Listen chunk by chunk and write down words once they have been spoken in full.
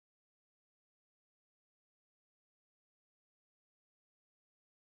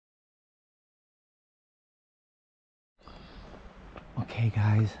Okay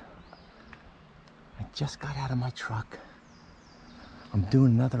guys, I just got out of my truck. I'm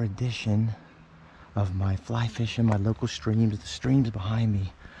doing another edition of my fly fishing, my local streams. The stream's behind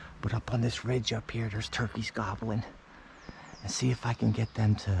me, but up on this ridge up here, there's turkeys gobbling. And see if I can get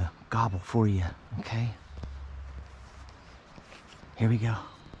them to gobble for you, okay? Here we go.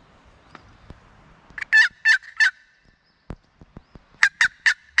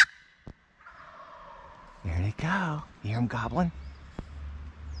 There they go. You hear them gobbling?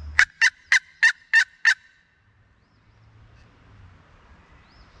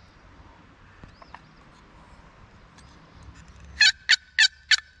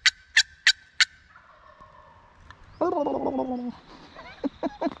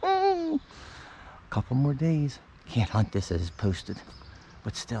 Couple more days. Can't hunt this as posted,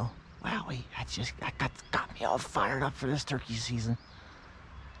 but still, wowee, that got me all fired up for this turkey season.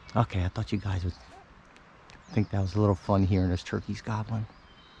 Okay, I thought you guys would think that was a little fun hearing those turkeys gobbling.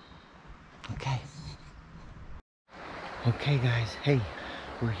 Okay. Okay guys, hey,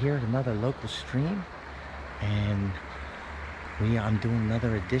 we're here at another local stream, and I'm doing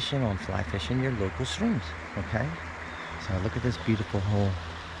another edition on fly fishing your local streams, okay? So look at this beautiful hole.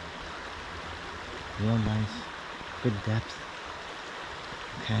 Real nice, good depth.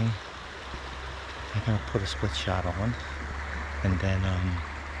 Okay. I'm gonna put a split shot on, and then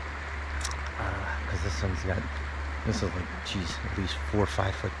because this is like, geez, at least 4 or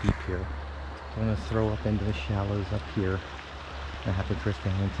 5 foot deep here. I'm gonna throw up into the shallows up here. I have to drift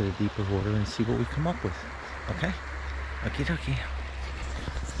down into the deeper water and see what we come up with. Okay? Okie dokie.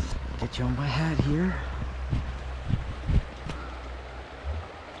 Get you on my hat here.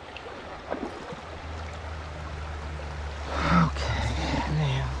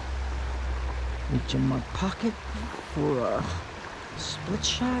 Reach in my pocket for a split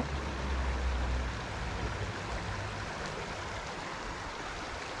shot.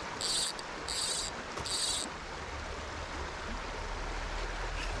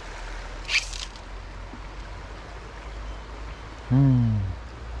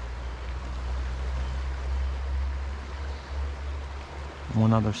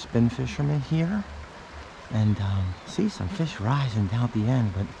 One other spin fisherman here, and see some fish rising down at the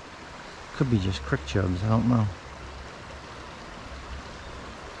end, but could be just crick chugs, I don't know.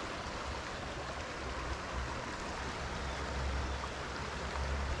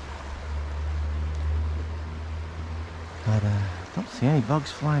 But don't see any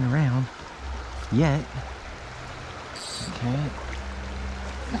bugs flying around yet. Okay,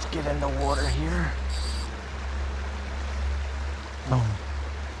 let's get in the water here. Boom.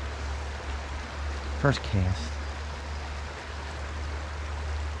 First cast.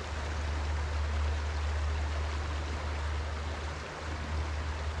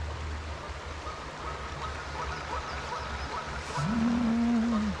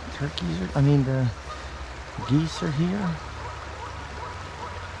 Turkeys are, the geese are here.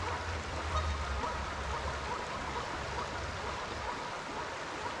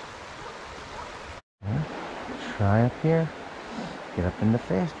 Yeah, try up here. Get up in the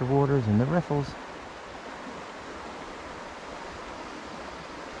faster waters, in the riffles.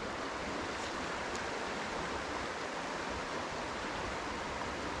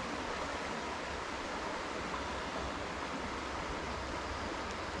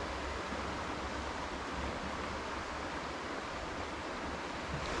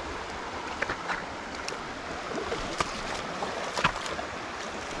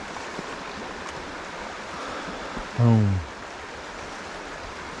 Boom.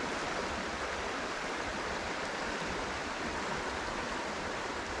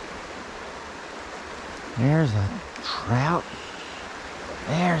 There's a trout.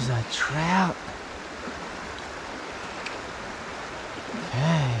 There's a trout.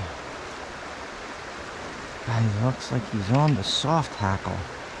 Okay. Guys, looks like he's on the soft hackle.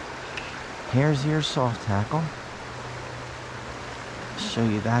 Hares Ear soft hackle. I'll show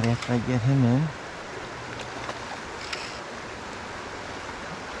you that after I get him in.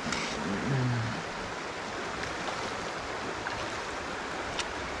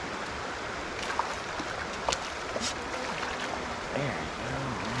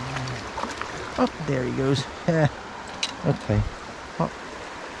 Oh, there he goes. Okay. Well,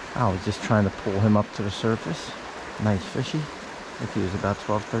 I was just trying to pull him up to the surface. Nice fishy. I think he was about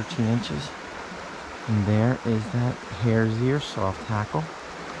 12, 13 inches. And there is that Hares Ear soft hackle.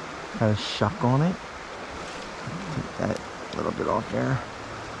 Got a shuck on it. Take that a little bit off there.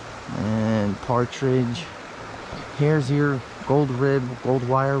 And partridge. Hares Ear gold rib, gold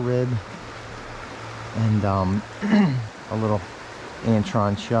wire rib. And a little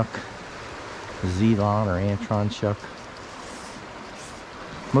Antron shuck. Zelon or Antron shuck.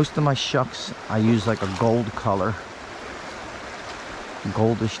 Most of my shucks, I use like a gold color.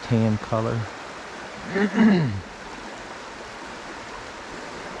 Goldish tan color.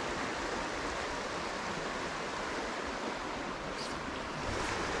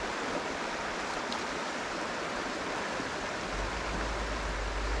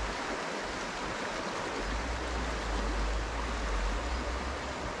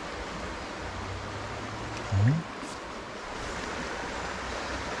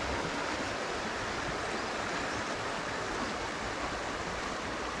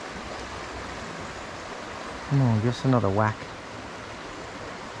 Come on, give us another whack.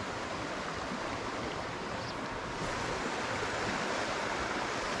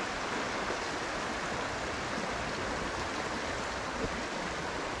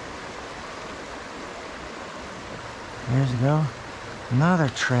 There we go. Another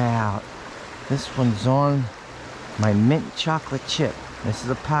trout. This one's on my mint chocolate chip. This is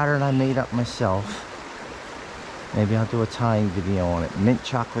a pattern I made up myself. Maybe I'll do a tying video on it. Mint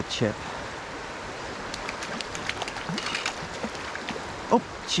chocolate chip. Oh,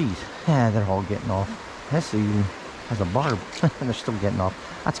 jeez. Yeah, they're all getting off. This even has a barb. And they're still getting off.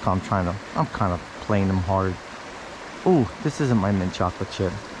 That's how I'm kind of playing them hard. Ooh, this isn't my mint chocolate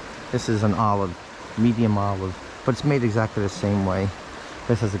chip. This is an olive, medium olive. But it's made exactly the same way.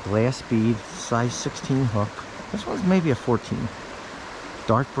 This has a glass bead, size 16 hook. This one's maybe a 14.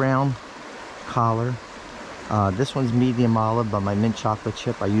 Dark brown collar. This one's medium olive, but my mint chocolate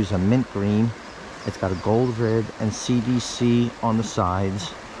chip, I use a mint green. It's got a gold red and CDC on the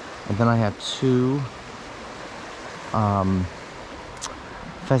sides. And then I have two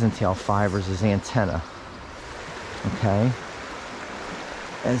pheasant tail fibers as antenna. Okay.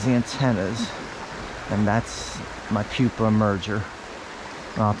 As antennas. And that's my pupa merger.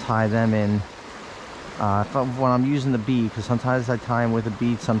 And I'll tie them in when I'm using the bead, because sometimes I tie them with a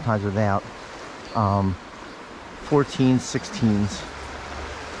bead, sometimes without. 14s, 16s.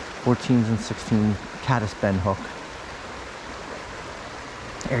 14s and 16 caddis bend hook.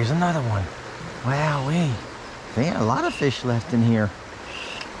 There's another one. Wowee. Damn, a lot of fish left in here.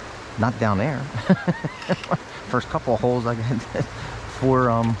 Not down there. First couple of holes I got for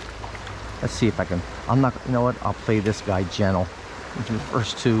let's see if I can. I'm not, you know what? I'll play this guy gentle. The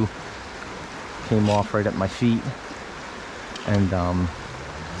first two came off right at my feet. And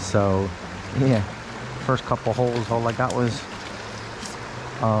so yeah, first couple holes, all I got was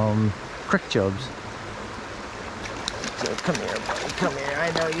crick jobs. So come here, buddy, come here.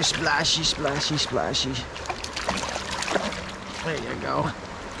 I know you splashy, splashy, splashy. There you go.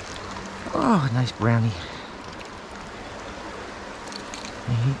 Oh, nice brownie.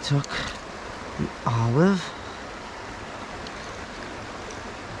 And he took the olive.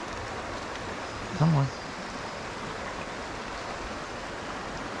 Come on.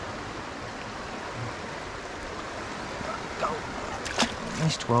 Go.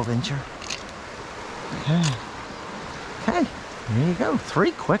 Nice 12-incher. Okay. Okay. There you go.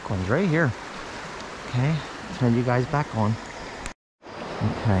 3 quick ones right here. Okay. Turn you guys back on.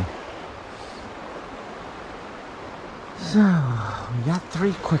 Okay. So, we got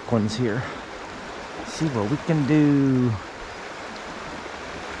 3 quick ones here. Let's see what we can do.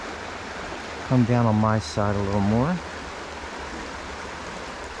 Come down on my side a little more.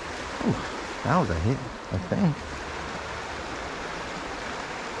 Ooh, that was a hit, I think.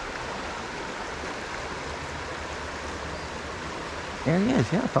 There he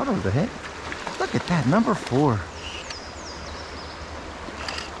is. Yeah, I thought it was a hit. Look at that, number 4.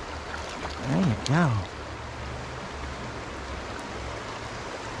 There you go.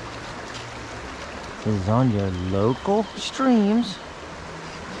 This is on your local streams.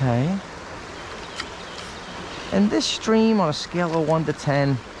 Okay. And this stream, on a scale of 1 to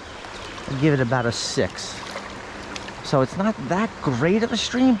 10, I give it about a 6. So it's not that great of a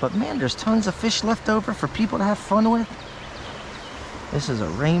stream, but man, there's tons of fish left over for people to have fun with. This is a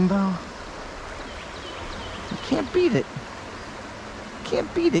rainbow. You can't beat it.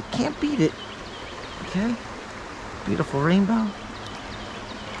 Can't beat it, can't beat it. Okay. Beautiful rainbow.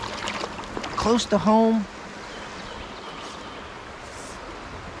 Close to home.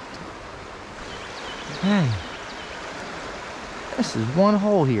 Okay. This is one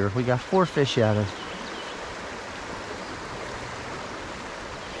hole here. We got 4 fish out of.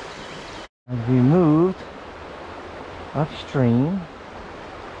 As we moved upstream.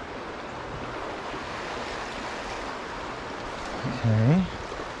 Okay.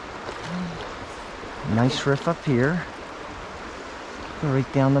 Nice riff up here. Go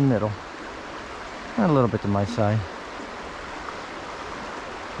right down the middle. And a little bit to my side.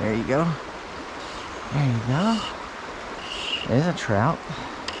 There you go. There you go. There's a trout.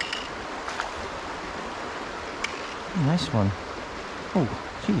 Nice one. Oh,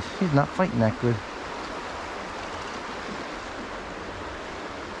 jeez, he's not fighting that good.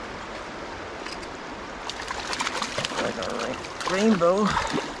 Like a rainbow.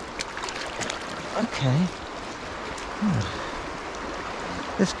 Okay.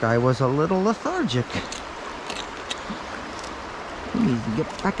 This guy was a little lethargic. He needs to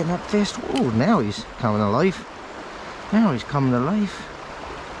get back in that fast. Oh, now he's coming to life. Now he's coming to life.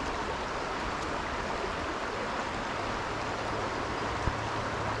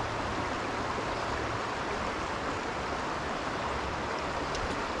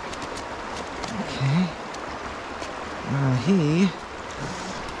 Okay. I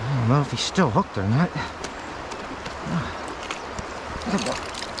don't know if he's still hooked or not. Come on.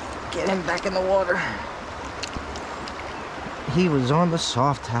 Get him back in the water. He was on the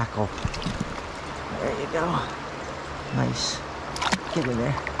soft hackle. There you go. Nice. Get in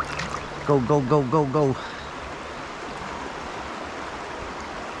there. Go, go, go, go, go.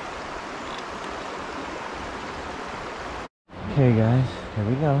 Okay, guys, here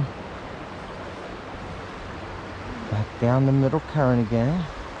we go. Back down the middle current again.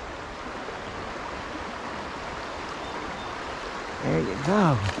 There you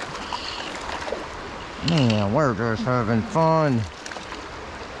go. Man, we're just having fun.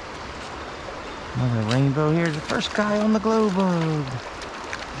 Another rainbow. Here's the first guy on the Globug.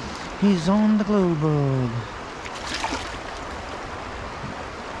 He's on the Globug.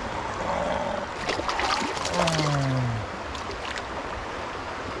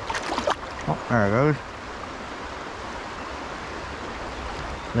 Oh, there it goes.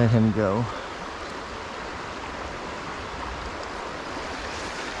 Let him go.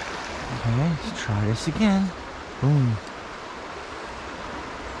 Okay, let's try this again. Boom.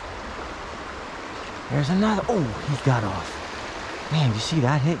 There's another. Oh, he got off. Man, you see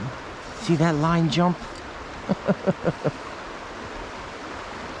that hit? See that line jump?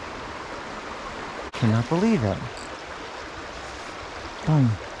 Cannot believe it.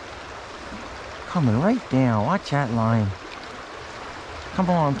 Boom. Coming right down. Watch that line. Come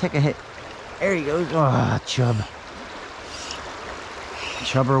on, take a hit. There he goes. Ah, oh, chub.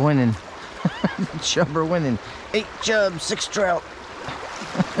 Chub are winning. Chub are winning. 8 chubs, 6 trout.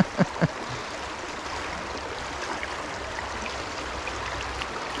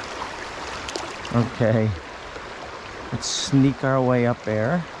 Okay. Let's sneak our way up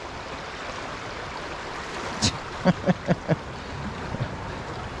there.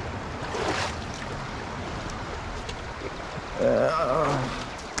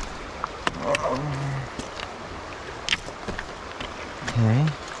 Okay.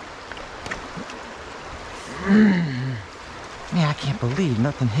 Man, I can't believe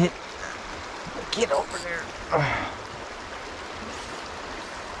nothing hit. Get over there.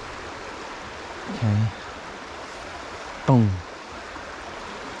 Okay. Boom.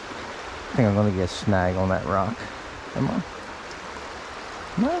 I think I'm gonna get a snag on that rock. Come on.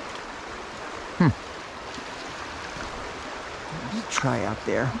 No? Let's try out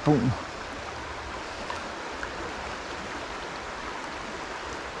there. Boom.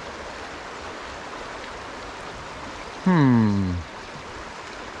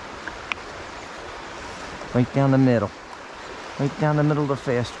 Right down the middle. Right down the middle of the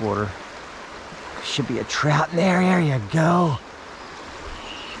fast water. Should be a trout in there. There you go.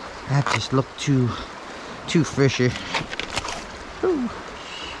 That just looked too fishy.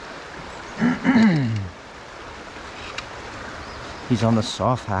 He's on the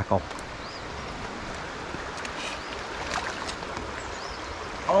soft hackle.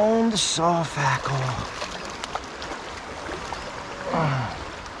 On the soft hackle.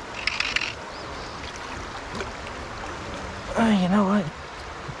 You know what?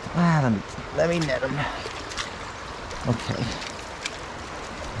 Let me net him. Okay.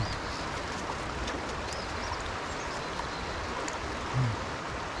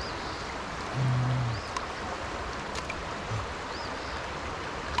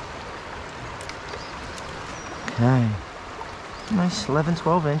 Okay. Nice 11,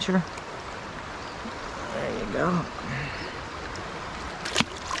 12 incher. There you go.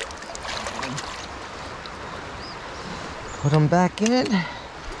 Put them back in,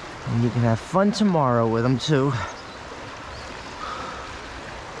 and you can have fun tomorrow with them too.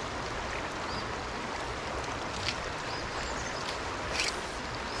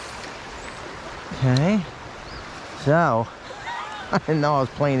 Okay, so I didn't know I was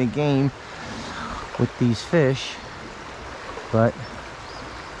playing a game with these fish, but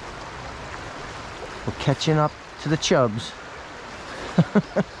we're catching up to the chubs.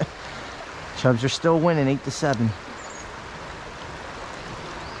 Chubs are still winning 8-7.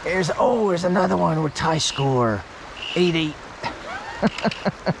 There's another one with tie score. 8.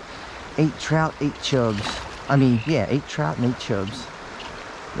 8 trout, 8 chubs. I mean, yeah, 8 trout and 8 chubs.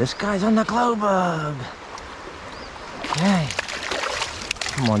 This guy's on the Globug. Okay.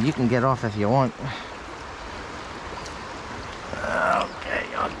 Come on, you can get off if you want. Okay.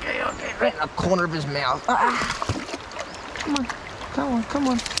 Right in the corner of his mouth. Ah. Come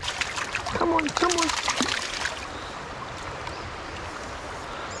on.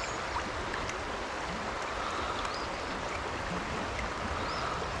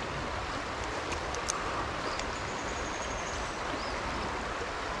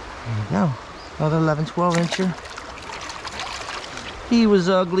 There you go. Another 11, 12 incher. He was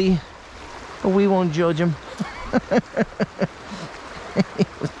ugly, but we won't judge him.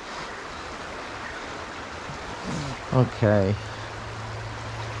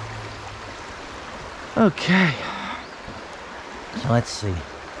 Okay. So let's see.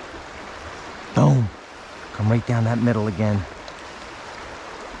 Boom. Come right down that middle again.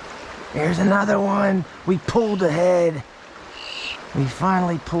 Here's another one. We pulled ahead. We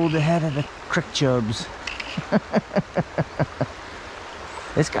finally pulled ahead of the crick chubs.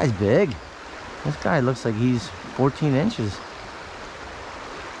 This guy's big. This guy looks like he's 14 inches.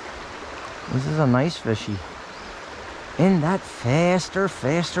 This is a nice fishy. In that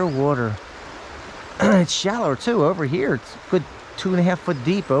faster water. It's shallower too. Over here, it's a good 2.5 foot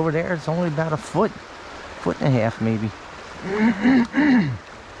deep. Over there, it's only about a foot and a half maybe.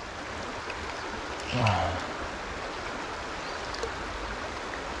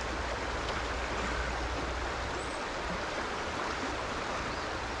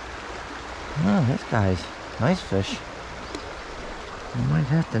 Oh, this guy's nice fish. You might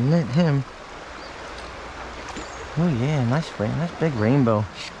have to net him. Oh yeah, nice big rainbow.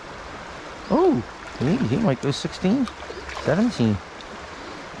 Oh, he might go 16, 17.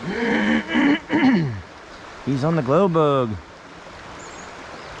 He's on the Globug.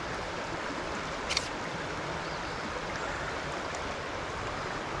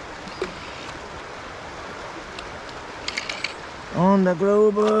 On the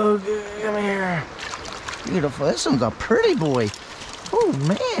Globug, come here. Beautiful, this one's a pretty boy. Oh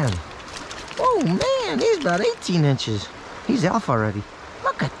man, he's about 18 inches. He's alpha already.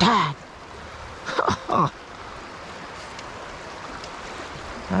 Look at that.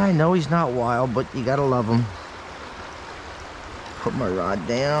 I know he's not wild, but you gotta love him. Put my rod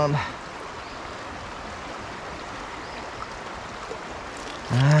down.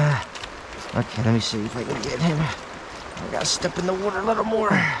 Okay, let me see if I can get him. I gotta step in the water a little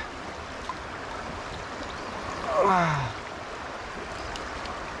more.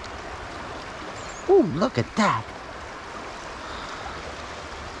 Ooh, look at that.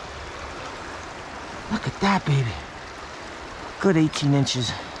 Look at that, baby. Good 18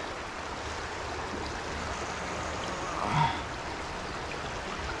 inches.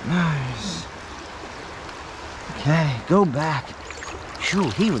 Nice. Okay, go back. Phew,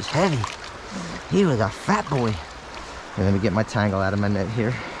 he was heavy. He was a fat boy. Okay, let me get my tangle out of my net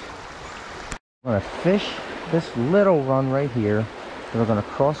here. I'm gonna fish this little run right here. And we're gonna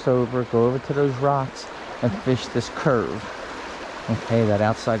cross over, go over to those rocks, and fish this curve. Okay, that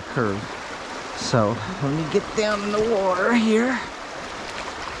outside curve. So let me get down in the water here.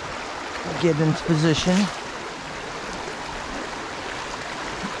 Get into position.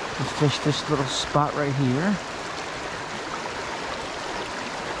 And fish this little spot right here.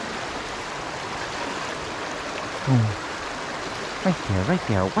 Right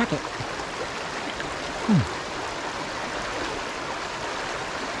there, whack it.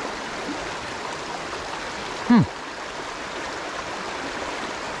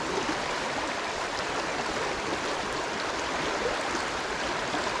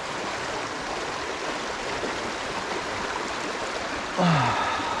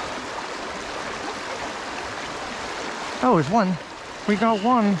 Oh, there's one. We got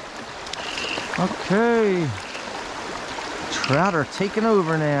one. Okay. Trout are taking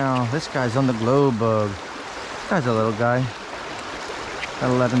over now. This guy's on the Globug. This guy's a little guy.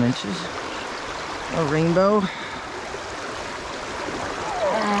 Got 11 inches. A rainbow.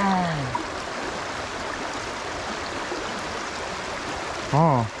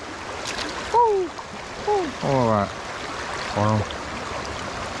 Oh. All right. Wow.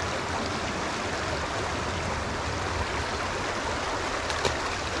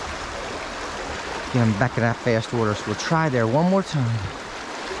 Get him back in that fast water, so we'll try there one more time.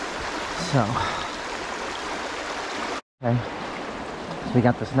 So, okay. So we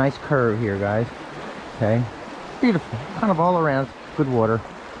got this nice curve here, guys. Okay. Beautiful. Kind of all around. Good water.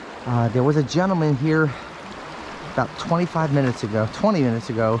 There was a gentleman here about 20 minutes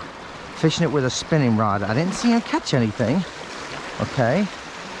ago, fishing it with a spinning rod. I didn't see him catch anything. Okay,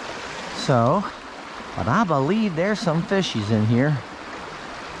 so, but I believe there's some fishies in here.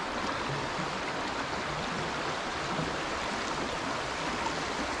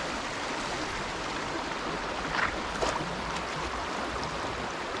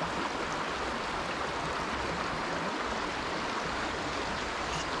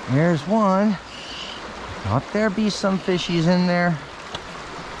 There's one. Thought there'd be some fishies in there.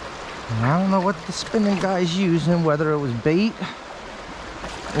 And I don't know what the spinning guy's using, whether it was bait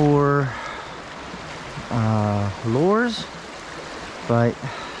or lures, but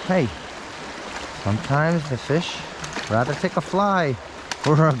hey, sometimes the fish rather take a fly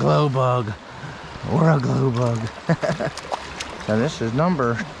or a glow bug or a glow bug. So this is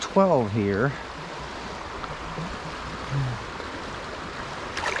number 12 here.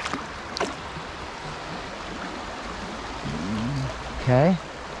 Okay,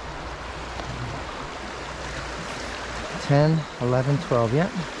 10, 11, 12,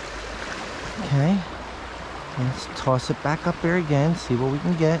 yep. Okay, let's toss it back up here again, see what we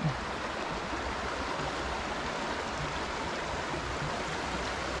can get.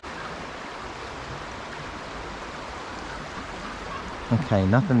 Okay,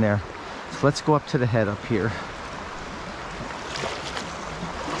 nothing there. So let's go up to the head up here.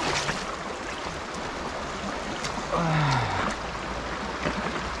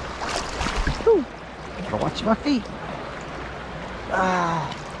 Gotta watch my feet.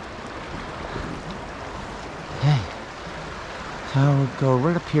 Okay, so we'll go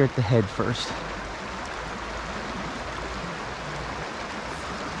right up here at the head first.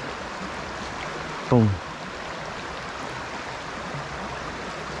 Boom.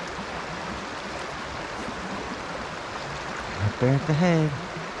 Right there at the head.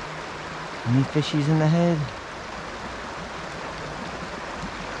 Any fishies in the head?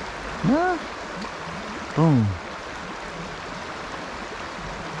 No. Boom.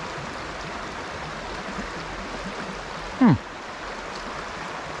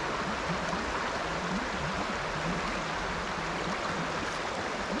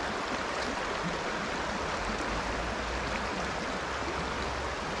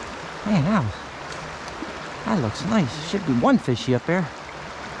 Man, that looks nice. Should be one fishy up there.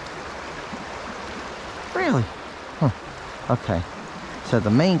 Really? Huh. Okay. So the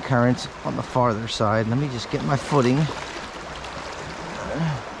main current's on the farther side. Let me just get my footing.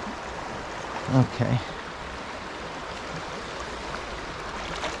 Okay.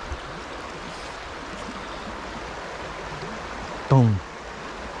 Boom.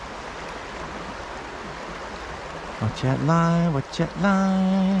 Watch that line, watch that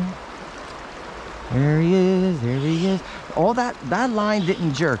line. There he is, there he is. All that line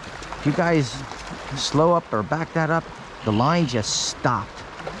didn't jerk. If you guys slow up or back that up, the line just stopped.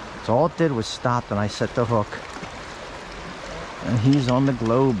 So all it did was stop, and I set the hook. And he's on the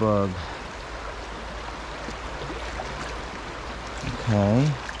Globug. Okay.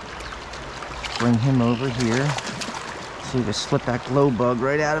 Bring him over here. See if we slip that Globug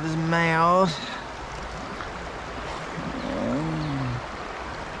right out of his mouth.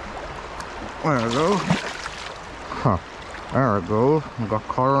 There we go. Huh. There we go. We got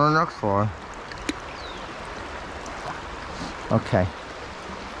caught on the next one. Okay.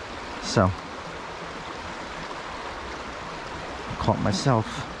 So. I caught myself.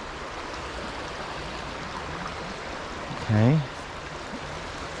 Okay.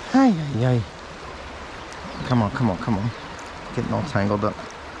 Ay, ay, ay. Come on, come on, come on. Getting all tangled up.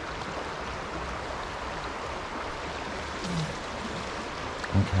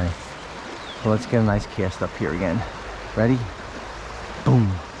 Okay. So let's get a nice cast up here again. Ready?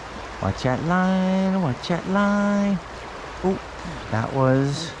 Boom. Watch that line, watch that line. Oh, that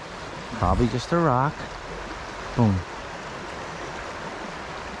was probably just a rock. Boom.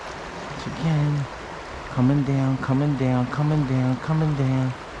 Once again. Coming down, coming down, coming down, coming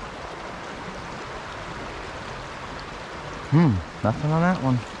down. Nothing on that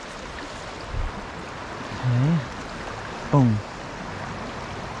one. Okay. Boom.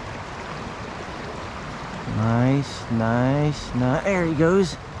 Nice, nice, nice. There he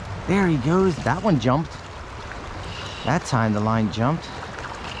goes. There he goes. That one jumped. That time the line jumped.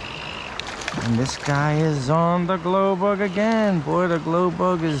 And this guy is on the Globug again. Boy, the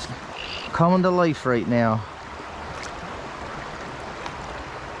Globug is coming to life right now.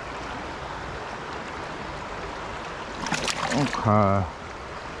 Okay.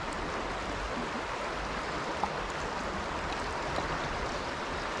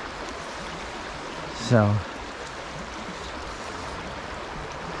 So,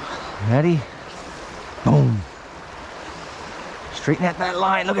 ready? Boom. Straighten out that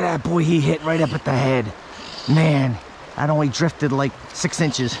line. Look at that, boy. He hit right up at the head. Man, that only drifted like 6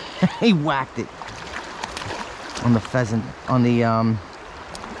 inches. He whacked it on the pheasant, on the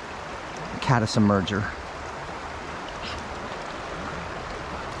caddis emerger.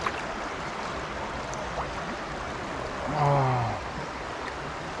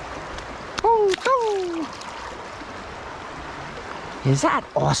 Is that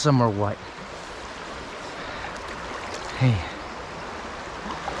awesome or what? Hey.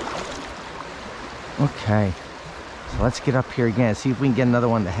 Okay. So let's get up here again, see if we can get another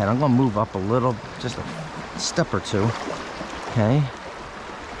one to head. I'm going to move up a little, just a step or two. Okay.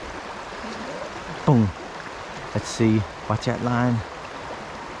 Boom. Let's see. Watch that line.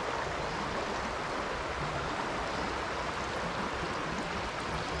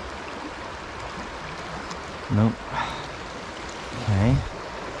 Nope. Okay.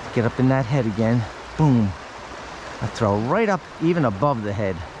 Get up in that head again. Boom. I throw right up, even above the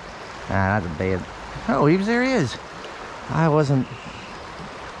head. Ah, that's a bad. Oh, there he is. I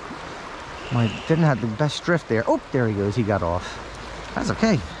didn't have the best drift there. Oh, there he goes. He got off. That's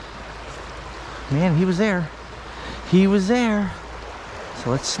okay. Man, he was there. He was there.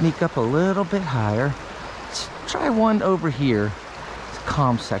 So let's sneak up a little bit higher. Let's try one over here. It's a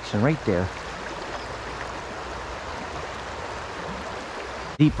calm section right there.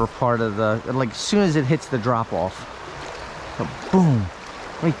 Deeper part of the, like as soon as it hits the drop off. So boom,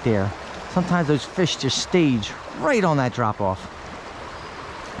 right there. Sometimes those fish just stage right on that drop off.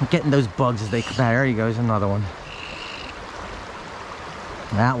 I'm getting those bugs as they come out. There he goes, another one.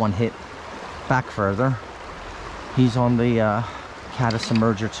 That one hit back further. He's on the caddis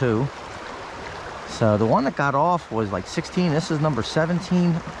emerger too. So the one that got off was like 16. This is number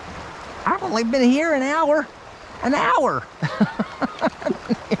 17. I've only been here an hour. An hour.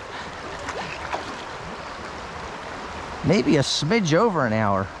 Maybe a smidge over an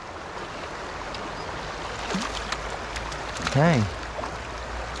hour. Okay.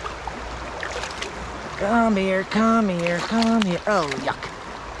 Come here, come here, come here. Oh, yuck.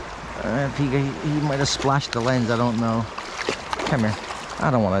 If he might have splashed the lens, I don't know. Come here. I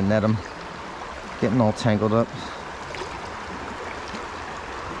don't want to net him. Getting all tangled up.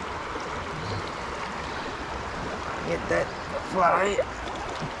 Get that fly.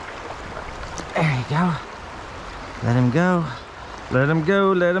 There you go. Let him go. Let him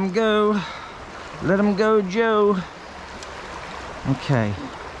go. Let him go. Let him go, Joe. Okay.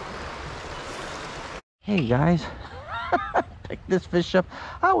 Hey guys. Picked this fish up.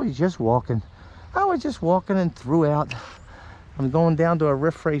 I was just walking and threw out. I'm going down to a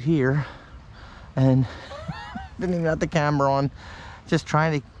riff right here and didn't even have the camera on. Just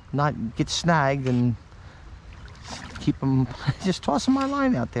trying to not get snagged and keep them, just tossing my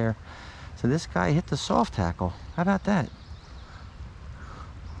line out there. So this guy hit the soft tackle. How about that?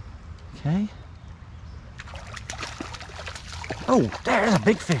 Okay. Oh, there's a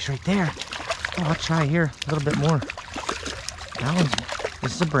big fish right there. Oh, I'll try here a little bit more. That one's,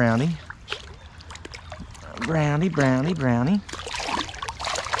 this is a brownie. Brownie, brownie, brownie.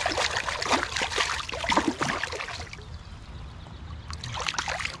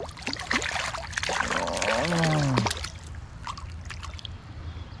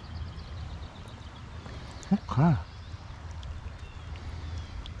 Okay.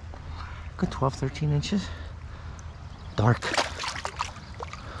 Good 12, 13 inches. Dark.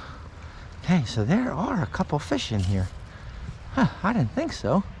 Okay, so there are a couple fish in here. Huh, I didn't think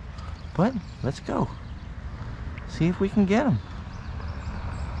so. But let's go. See if we can get them.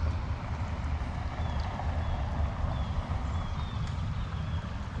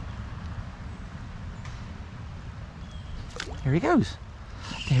 There he goes.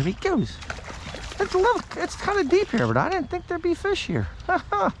 There he goes. It's a little, it's kind of deep here, but I didn't think there'd be fish here.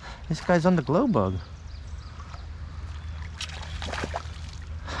 This guy's on the Globug.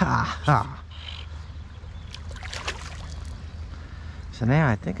 Ha ha. So now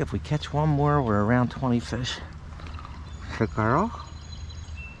I think if we catch one more, we're around 20 fish. Carl.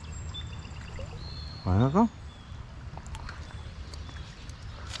 There we go.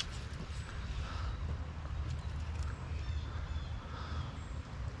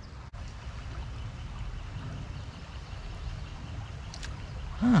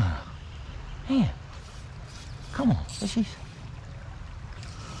 Huh. Man. Come on, fishies.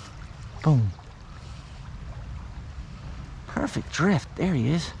 Boom. Perfect drift. There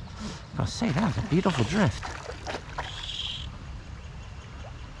he is. I was gonna say, that was a beautiful drift.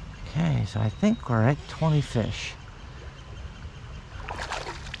 Okay, so I think we're at 20 fish.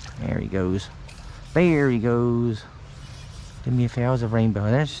 There he goes. There he goes. Give me a favor, that was a rainbow.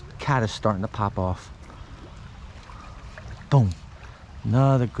 There's caddis starting to pop off. Boom.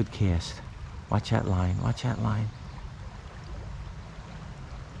 Another good cast. Watch that line, watch that line.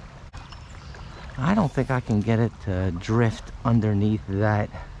 I don't think I can get it to drift underneath that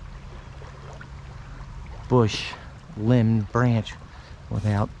bush, limb, branch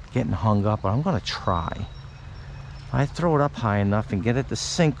without getting hung up, but I'm gonna try. If I throw it up high enough and get it to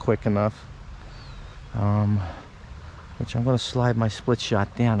sink quick enough, which I'm gonna slide my split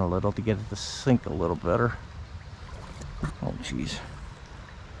shot down a little to get it to sink a little better. Oh geez.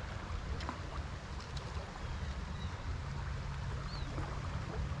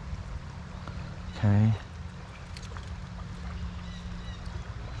 Okay.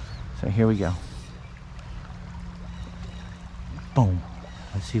 So here we go. Boom.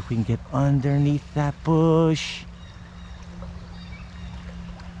 Let's see if we can get underneath that bush.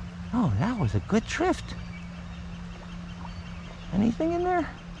 Oh, that was a good drift. Anything in there?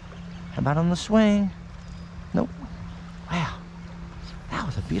 How about on the swing? Nope. Wow. That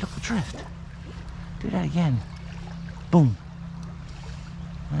was a beautiful drift. Do that again. Boom.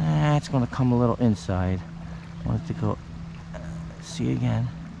 That's going to come a little inside. I want it to go. See again.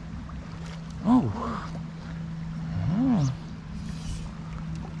 Oh. Oh.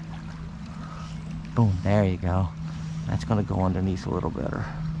 Boom. There you go. That's going to go underneath a little better.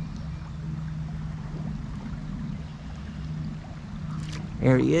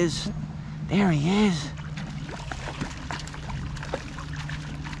 There he is. There he is.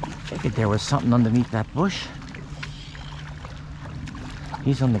 Figured there was something underneath that bush.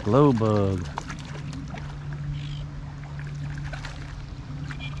 He's on the Globug.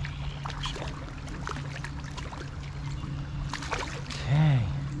 Okay.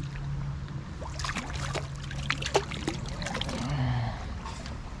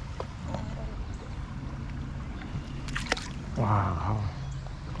 Wow.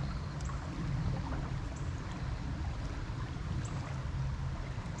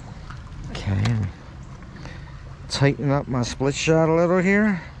 Okay. Tighten up my split shot a little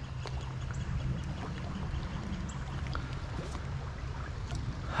here.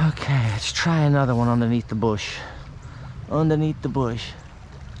 Okay, let's try another one underneath the bush. Underneath the bush.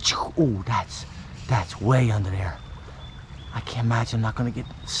 Oh, that's way under there. I can't imagine I'm not gonna get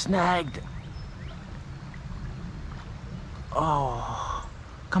snagged. Oh,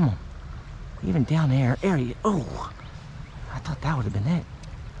 come on. Even down there, area. Oh, I thought that would have been it.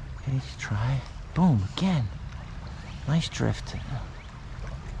 Okay, let's try. Boom, again. Nice drift.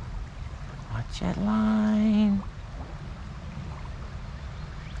 Watch that line.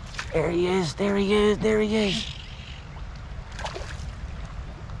 There he is, there he is, there he is.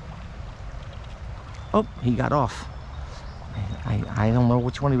 Oh, he got off. I don't know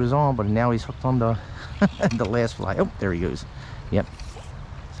which one he was on, but now he's hooked on the the last fly. Oh, there he goes. Yep.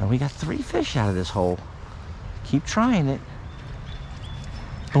 So we got 3 fish out of this hole. Keep trying it.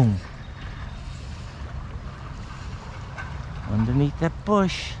 Boom. Underneath that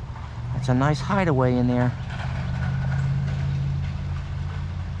bush. That's a nice hideaway in there.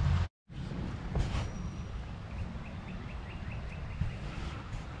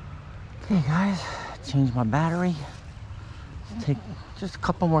 Okay guys, change my battery. Take just a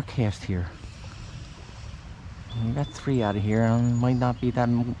couple more casts here. We got 3 out of here. Might not be that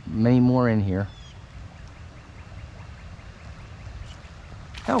many more in here.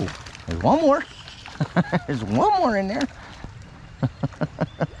 Oh, there's one more. There's one more in there.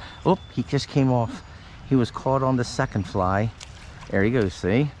 Oh, he just came off. He was caught on the second fly. There he goes,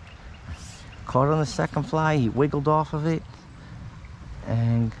 see? Caught on the second fly, he wiggled off of it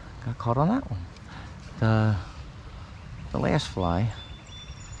and got caught on that one. The last fly.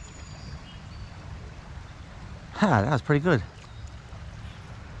 Ha, that was pretty good.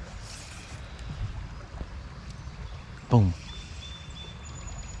 Boom.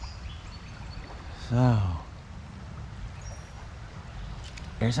 So,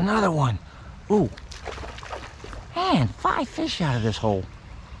 there's another one. Ooh. Man, 5 fish out of this hole.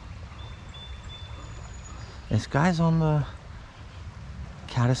 This guy's on the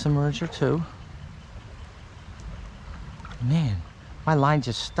caddis emerger too. Man, my line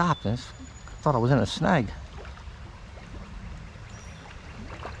just stopped. I thought I was in a snag.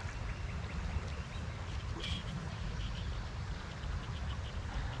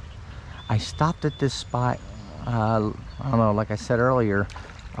 I stopped at this spot, I don't know, like I said earlier,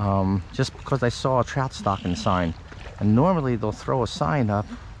 just because I saw a trout stocking sign. And normally they'll throw a sign up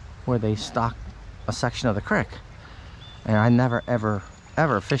where they stock a section of the creek. And I never ever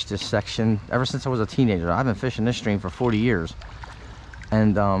fished this section ever since I was a teenager. I've been fishing this stream for 40 years.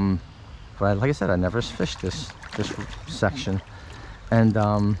 And but like I said, I never fished this section.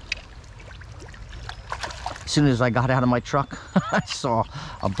 And As soon as I got out of my truck, I saw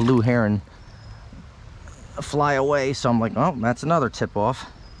a blue heron fly away, so I'm like, oh, that's another tip off.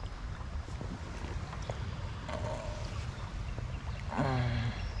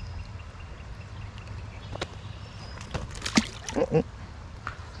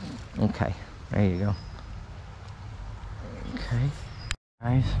 Okay, there you go. Okay,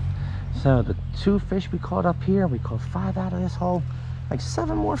 guys, so the 2 fish we caught up here, we caught 5 out of this hole, like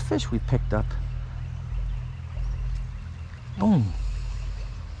 7 more fish we picked up. Boom.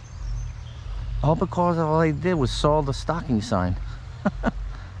 All because all they did was saw the stocking sign.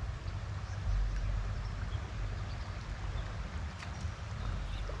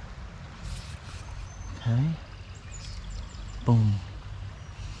 Okay. Boom.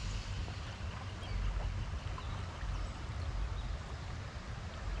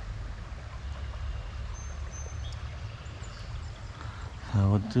 So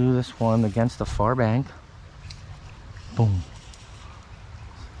we'll do this one against the far bank. Boom.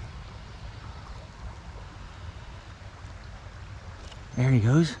 There he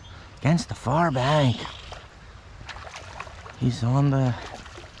goes, against the far bank. He's on the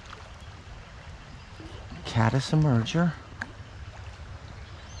caddis emerger.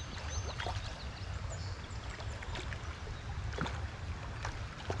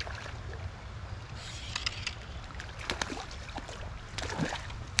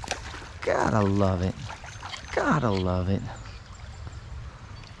 Gotta love it. Gotta love it.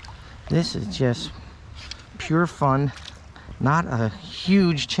 This is just pure fun. Not a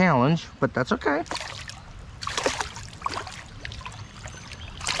huge challenge, but that's okay.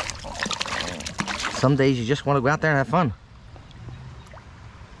 Some days you just want to go out there and have fun.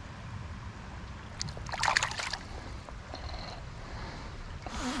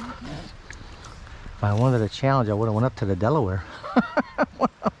 If I wanted a challenge, I would have went up to the Delaware.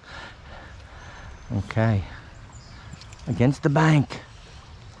 Okay. Against the bank.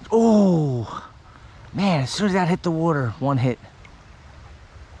 Oh! Man, as soon as that hit the water, 1 hit.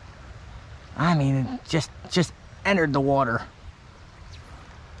 I mean, it just entered the water.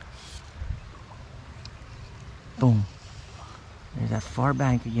 Boom. There's that far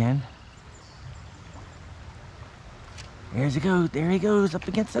bank again. There he goes up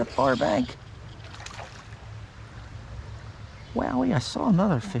against that far bank. Wowie, I saw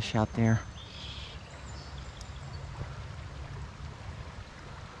another fish out there.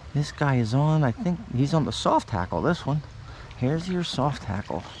 This guy is on, I think he's on the soft hackle, this one. Hares Ear soft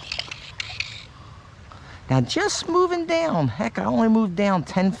hackle. Now just moving down, heck, I only moved down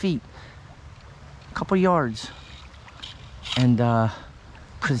 10 feet, a couple yards. And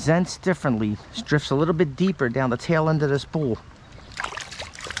presents differently, drifts a little bit deeper down the tail end of this pool.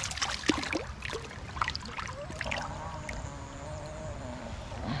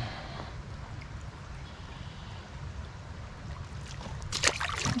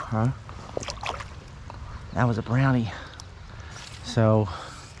 Huh? That was a brownie. So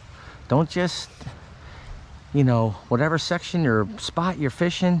don't just, you know, whatever section or spot you're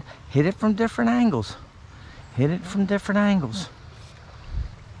fishing, hit it from different angles. Hit it from different angles.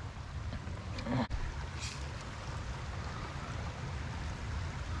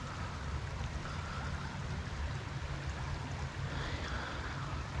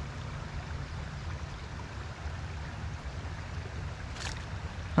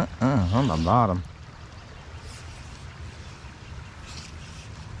 On the bottom.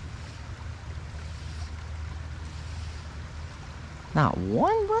 Not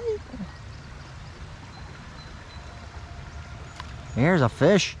one, buddy. Here's a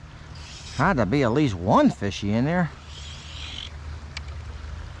fish. Had to be at least one fishy in there.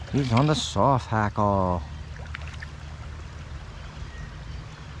 He's on the soft hackle.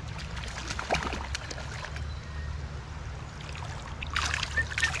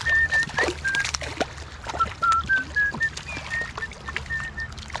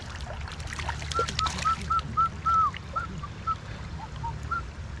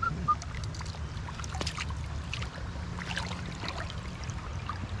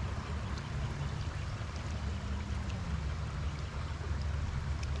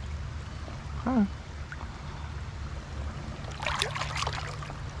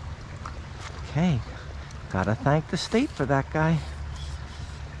 Okay, gotta thank the state for that guy.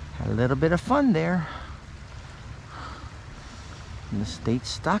 Had a little bit of fun there. And the state's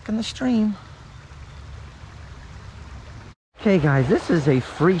stuck in the stream. Okay guys, this is a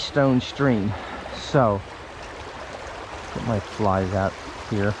freestone stream. So, get my flies out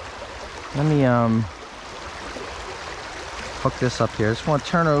here. Let me hook this up here. I just want to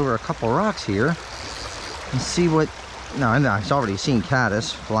turn over a couple rocks here and see what. No, I've already seen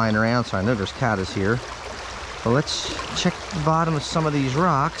caddis flying around, so I know there's caddis here. Well, let's check the bottom of some of these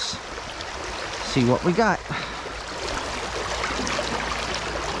rocks, see what we got.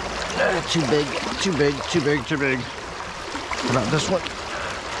 Too big, too big, too big, too big. What about this one?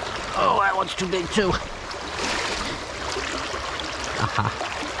 Oh, that one's too big too. Aha.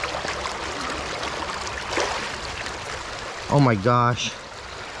 Oh my gosh.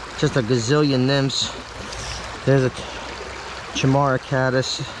 Just a gazillion nymphs. There's a Chamara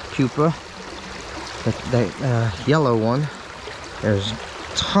caddis pupa. That yellow one. There's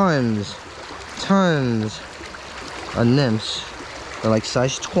tons of nymphs. They're like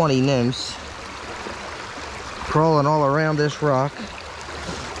size 20 nymphs crawling all around this rock.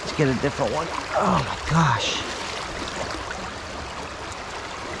 Let's get a different one. Oh my gosh.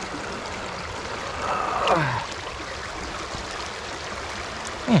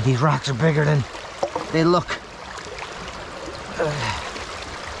 Man, these rocks are bigger than they look.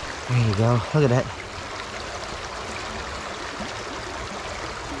 There you go. Look at that.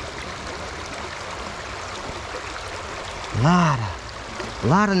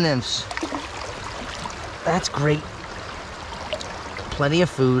 Lot of nymphs. That's great. Plenty of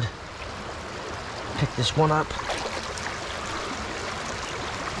food. Pick this one up.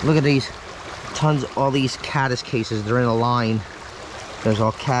 Look at these. Tons, all these caddis cases. They're in a line. There's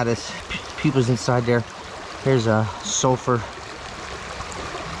all caddis pupas inside there. Here's a sulfur.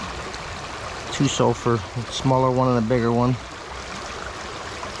 2 sulfur. A smaller one and a bigger one.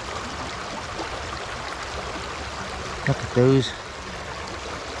 Look at those.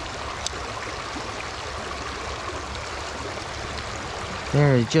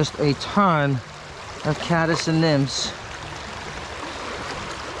 There is just a ton of caddis and nymphs.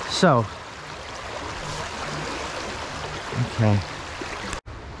 So, okay.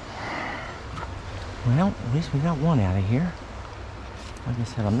 Well, at least we got one out of here. Like I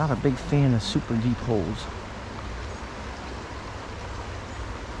said, I'm not a big fan of super deep holes.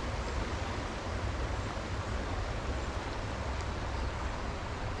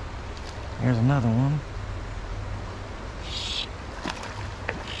 There's another one.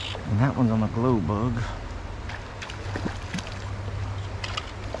 And that one's on a Globug.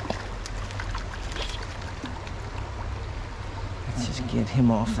 Let's just get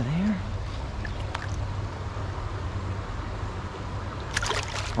him off of there.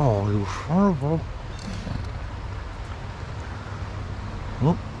 Oh, you horrible.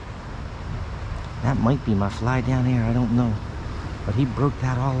 Look. That might be my fly down here, I don't know. But he broke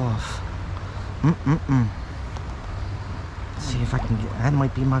that all off. Let's see if I can get, that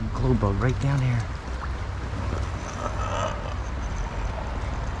might be my Globug right down here.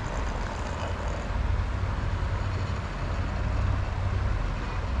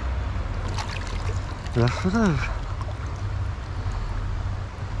 Yes, it is.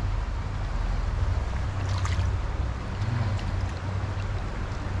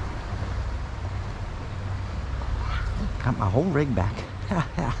 Got my whole rig back.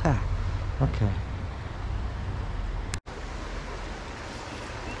 Okay.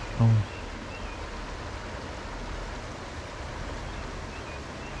 Oh.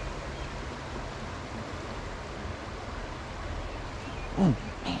 Oh,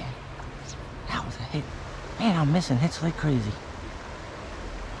 man. That was a hit. Man, I'm missing hits like crazy.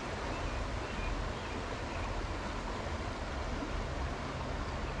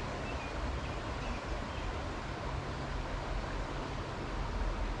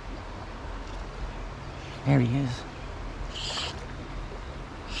 There he is.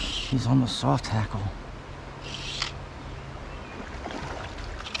 He's on the soft hackle.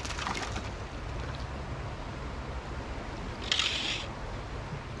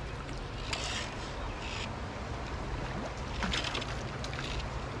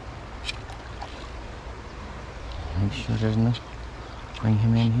 Make sure there's no. Bring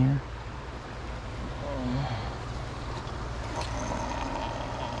him in here.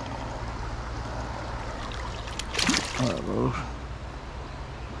 Uh-oh.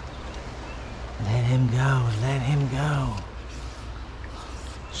 Let him go, let him go.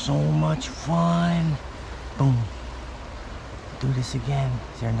 So much fun. Boom. Do this again.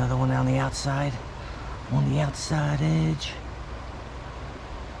 Is there another one on the outside? On the outside edge.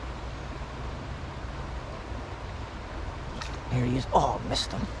 Here he is. Oh,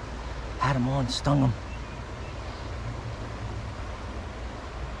 missed him. Had him on, stung him.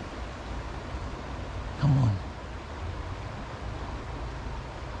 Come on.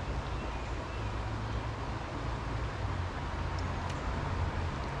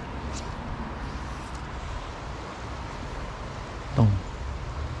 Boom.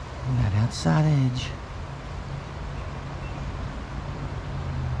 On that outside edge.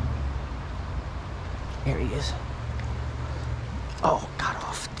 There he is. Oh, got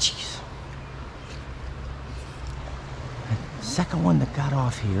off. Jeez. Second one that got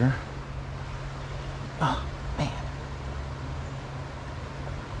off here. Oh, man.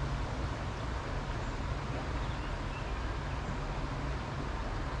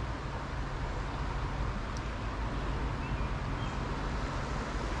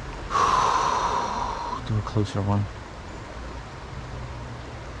 Do a closer one.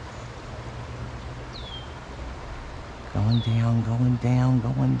 Going down, going down,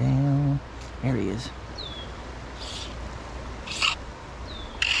 going down. There he is.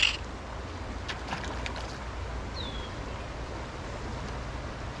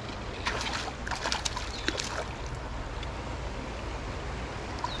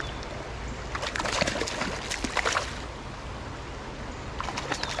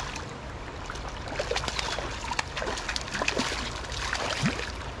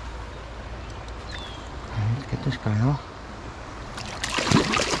 Let's get this guy off.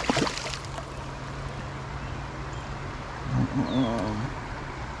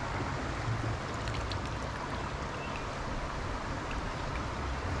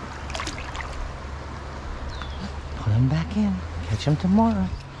 Put him back in. Catch him tomorrow.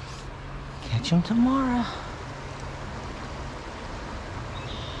 Catch him tomorrow.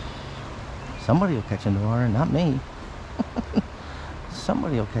 Somebody will catch him tomorrow, not me.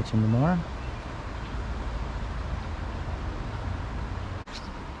 Somebody will catch him tomorrow.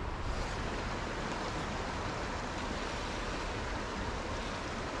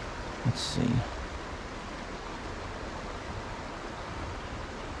 Let's see.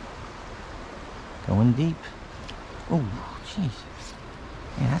 Going deep. Oh, jeez.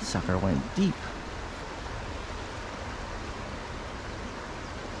 Man, that sucker went deep.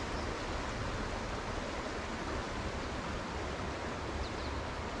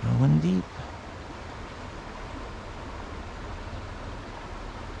 Going deep.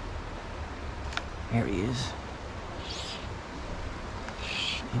 There he is.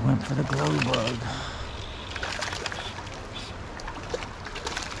 He went for the Globug.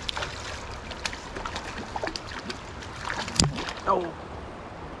 Oh.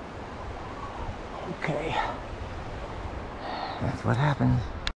 Okay. That's what happened.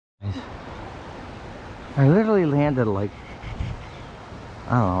 I literally landed like,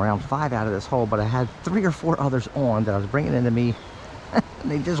 I don't know, around 5 out of this hole, but I had 3 or 4 others on that I was bringing into me.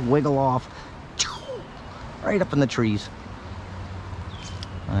 And they just wiggle off right up in the trees.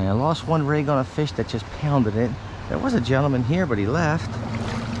 I lost one rig on a fish that just pounded it. There was a gentleman here, but he left.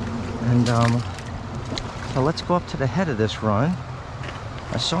 And so let's go up to the head of this run.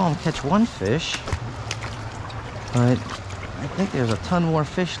 I saw him catch one fish, but I think there's a ton more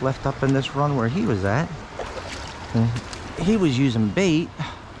fish left up in this run where he was at. And he was using bait.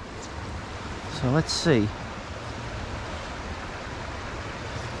 So let's see.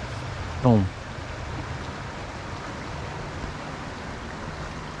 Boom.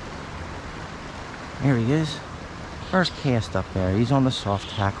 There he is. First cast up there. He's on the soft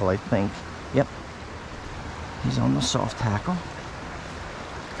tackle, I think. Yep. He's on the soft tackle.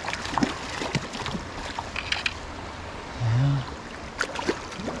 Yeah.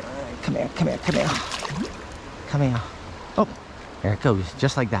 Come here, come here, come here. Come here. Oh, there it goes.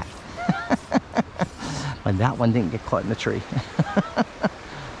 Just like that. But that one didn't get caught in the tree.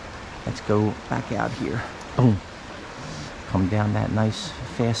 Let's go back out here. Boom. Come down that nice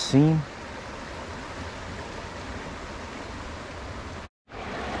fast seam.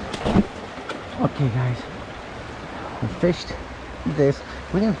 Okay guys, we fished this.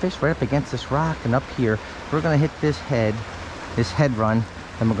 We didn't fish right up against this rock, and up here we're gonna hit this head run,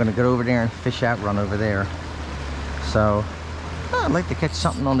 and we're gonna go over there and fish that run over there. So I'd like to catch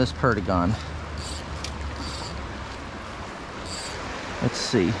something on this perdigon. Let's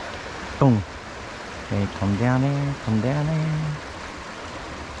see. Boom. Okay, come down there, come down there.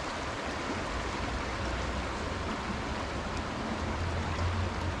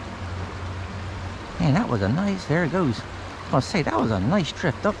 Man, that was a nice, there it goes. I was gonna say, that was a nice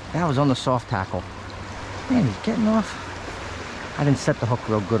drift. Oh, that was on the soft tackle. Man, he's getting off. I didn't set the hook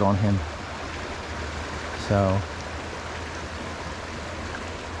real good on him. So,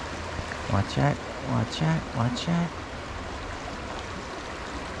 watch that, watch that, watch that.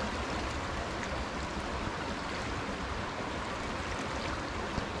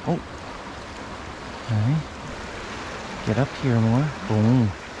 Oh, okay. Get up here more. Boom.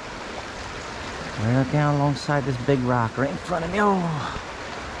 Right up down alongside this big rock right in front of me. Oh,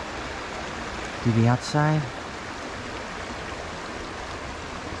 do the outside.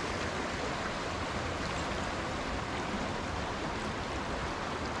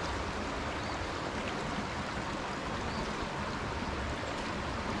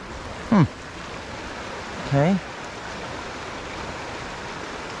 Okay.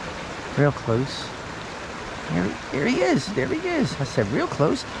 Real close. Here he is. There he is. I said real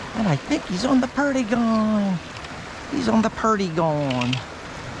close. And I think he's on the perdigon. He's on the perdigon.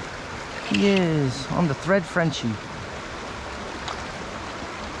 He is on the thread Frenchie.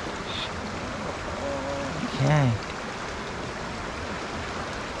 Okay.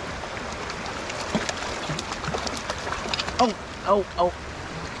 Oh.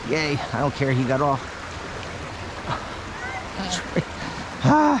 Yay. I don't care. He got off.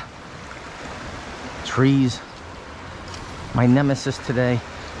 Ah. Trees. My nemesis today.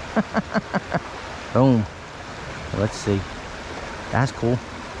 Boom. Let's see. That's cool.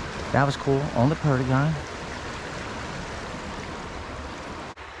 That was cool on the perdigon.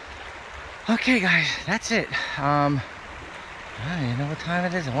 Okay, guys, that's it. I don't know what time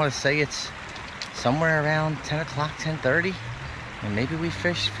it is. I want to say it's somewhere around 10 o'clock, 10:30. And maybe we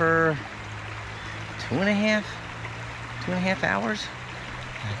fished for two and a half hours.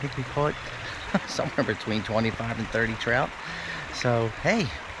 I think we caught somewhere between 25 and 30 trout. So, hey,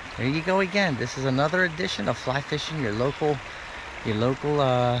 there you go again. This is another edition of Fly Fishing, your local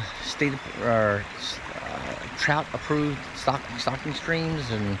state or trout approved stocking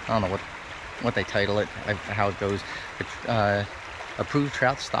streams, and I don't know what they title it, how it goes, approved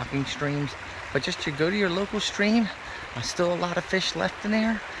trout stocking streams. But just to go to your local stream, still a lot of fish left in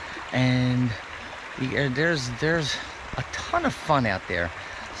there, and there's a ton of fun out there.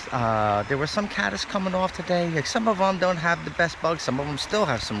 There were some caddis coming off today. Like, some of them don't have the best bugs, some of them still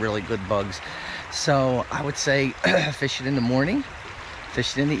have some really good bugs. So I would say fish it in the morning,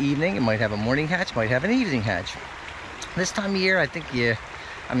 fish it in the evening. It might have a morning hatch, might have an evening hatch. This time of year, I think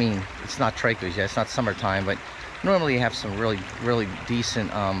I mean, it's not trachos yet, it's not summertime, but normally you have some really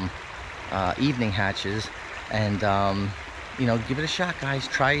decent evening hatches. And you know, give it a shot, guys.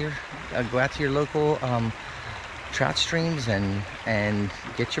 Try your go out to your local trout streams and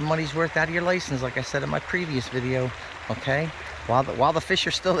get your money's worth out of your license, like I said in my previous video. Okay, while the fish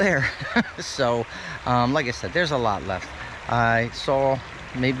are still there. So like I said, there's a lot left. I saw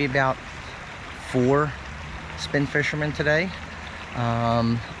maybe about 4 spin fishermen today,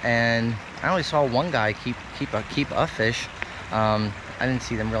 and I only saw one guy keep a fish. I didn't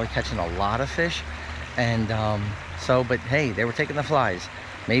see them really catching a lot of fish. And but hey, they were taking the flies.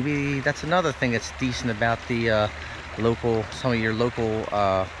 Maybe that's another thing that's decent about the some of your local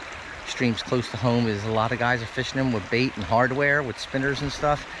streams close to home, is a lot of guys are fishing them with bait and hardware, with spinners and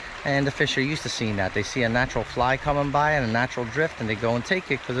stuff, and the fish are used to seeing that. They see a natural fly coming by and a natural drift, and they go and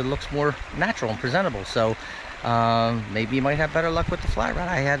take it because it looks more natural and presentable. So maybe you might have better luck with the fly rod.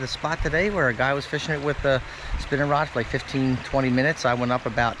 I had a spot today where a guy was fishing it with a spinning rod for like 15-20 minutes. I went up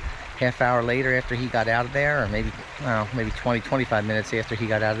about half hour later after he got out of there, or maybe 20-25 minutes after he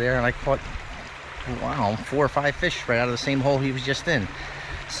got out of there, and I caught, wow, 4 or 5 fish right out of the same hole he was just in.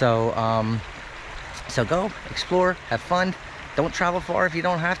 So so go explore, have fun, don't travel far if you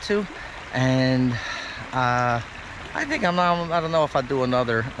don't have to. And I think I don't know if I'll do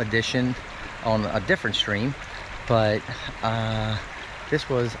another edition on a different stream, but this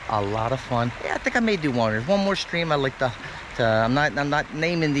was a lot of fun. Yeah, I think I may do one. There's one more stream I'd like to I'm not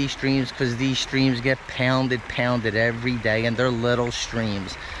naming these streams because these streams get pounded every day, and they're little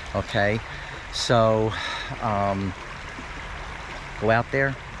streams. Okay, so go out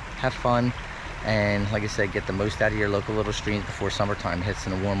there, have fun, and like I said, get the most out of your local little streams before summertime hits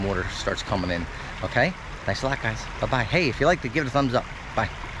and the warm water starts coming in. Okay, thanks a lot, guys. Bye bye. Hey, if you liked it, give it a thumbs up. Bye.